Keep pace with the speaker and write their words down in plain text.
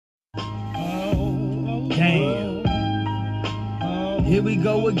Damn. Here we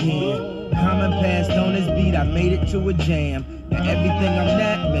go again. Common passed on this beat, I made it to a jam. And everything I'm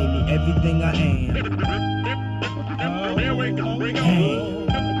not made me everything I am. Damn. Here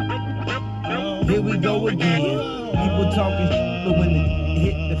we go again. People talking shit, but when it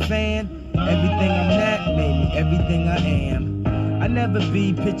hit the fan, everything I'm not made me everything I am. I never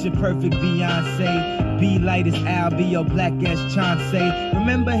be picture perfect Beyonce. Be light as Al, be your black as Chauncey.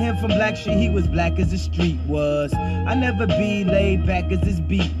 Remember him from Black Street, he was black as the street was. I never be laid back as this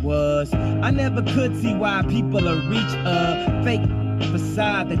beat was. I never could see why people are reach a fake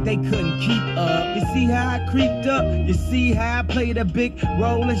facade that they couldn't keep up. You see how I creeped up? You see how I played a big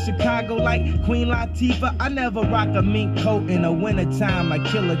role in Chicago like Queen Latifah? I never rock a mink coat in the wintertime like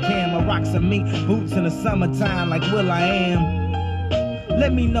Killer Cam. I rock some mink boots in the summertime like will.i.am.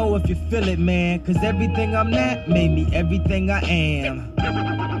 Let me know if you feel it, man, cause everything I'm not made me everything I am.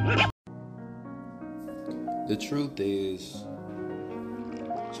 The truth is,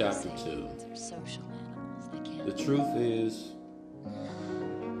 chapter 2. The truth is,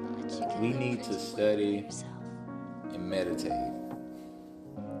 we need to study and meditate.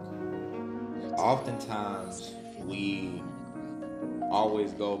 Oftentimes, we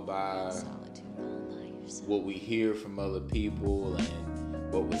always go by what we hear from other people and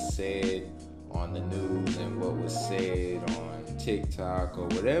what was said on the news and what was said on TikTok or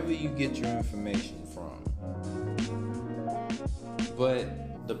whatever you get your information from. But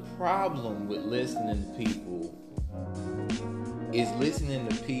the problem with listening to people is listening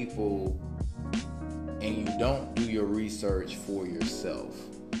to people and you don't do your research for yourself.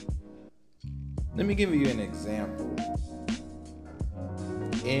 Let me give you an example.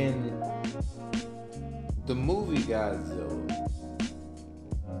 In the movie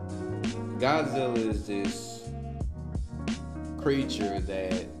Godzilla is this creature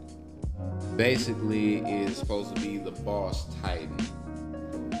that basically is supposed to be the boss titan.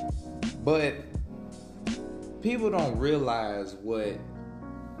 But people don't realize what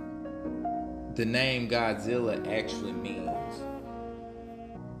the name Godzilla actually means.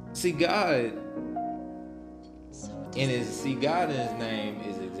 See, God in his name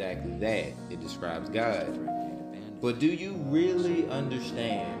is exactly that. It describes God. But do you really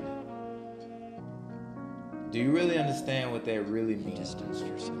understand? Do you really understand what that really means?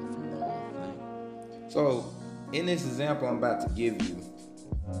 So, in this example I'm about to give you,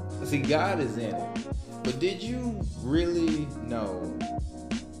 see, God is in it. But did you really know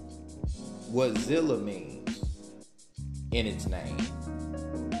what Zilla means in its name?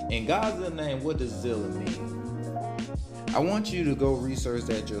 In God's name, what does Zilla mean? I want you to go research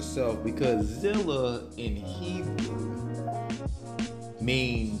that yourself, because Zilla in Hebrew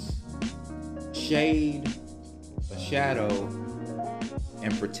means shade, a shadow,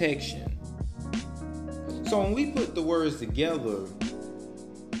 and protection. So when we put the words together,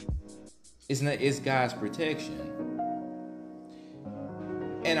 it's God's protection.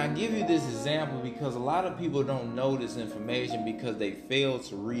 And I give you this example because a lot of people don't know this information because they fail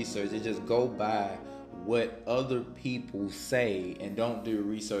to research. They just go by what other people say and don't do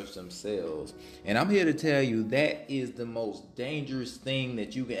research themselves. And I'm here to tell you that is the most dangerous thing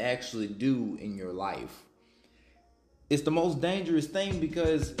that you can actually do in your life. It's the most dangerous thing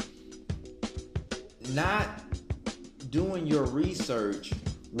because not doing your research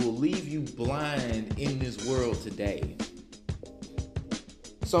will leave you blind in this world today.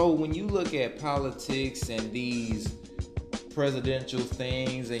 So when you look at politics and these presidential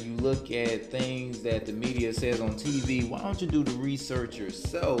things and you look at things that the media says on TV, why don't you do the research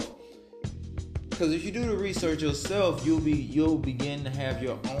yourself? Because if you do the research yourself, you'll begin to have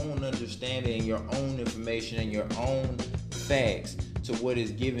your own understanding and your own information and your own facts to what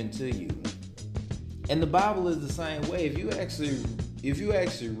is given to you. And the Bible is the same way. If you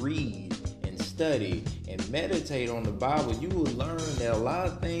actually read and study and meditate on the Bible, you will learn that a lot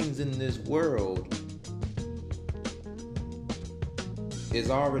of things in this world is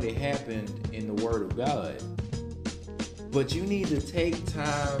already happened in the Word of God. But you need to take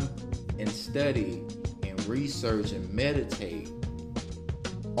time and study and research and meditate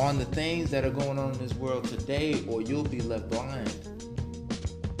on the things that are going on in this world today, or you'll be left blind.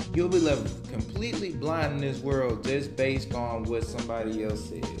 You'll be left completely blind in this world just based on what somebody else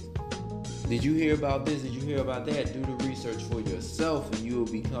says. Did you hear about this? Did you hear about that? Do the research for yourself and you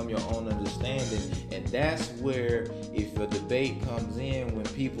will become your own understanding. And that's where, if a debate comes in, when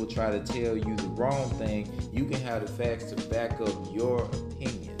people try to tell you the wrong thing, you can have the facts to back up your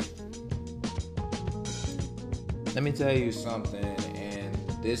opinion. Let me tell you something, and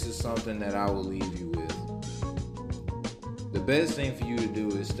this is something that I will leave you with. The best thing for you to do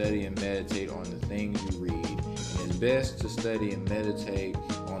is study and meditate on the things you read. And it's best to study and meditate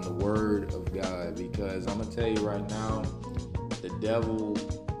on the Word of God, because I'm going to tell you right now, the devil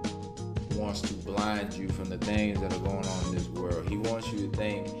wants to blind you from the things that are going on in this world. He wants you to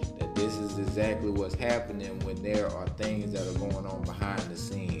think that this is exactly what's happening when there are things that are going on behind the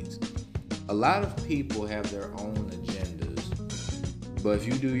scenes. A lot of people have their own agendas, but if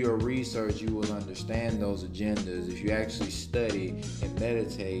you do your research, you will understand those agendas. If you actually study and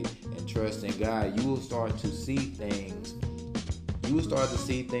meditate and trust in God, you will start to see things. You will start to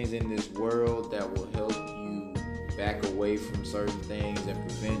see things in this world that will help you back away from certain things and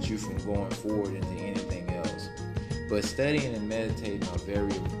prevent you from going forward into anything else. But studying and meditating are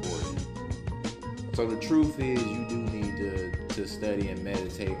very important. So the truth is, you do need to study and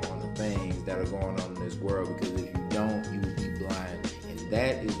meditate on the things that are going on in this world, because if you don't, you will be blind. And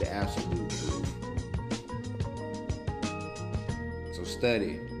that is the absolute truth. So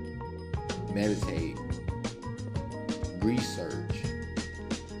study, meditate, research,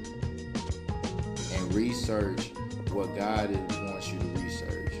 and research what God wants you to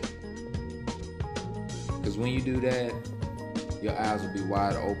research. Because when you do that, your eyes will be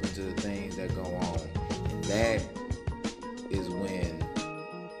wide open to the things that go on. And that is when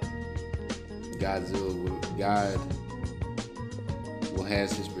God will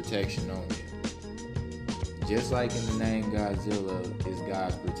have his protection on you. Just like in the name Godzilla is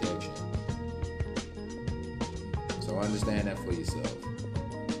God's protection. So understand that for yourself.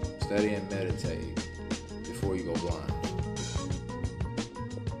 Study and meditate before you go blind.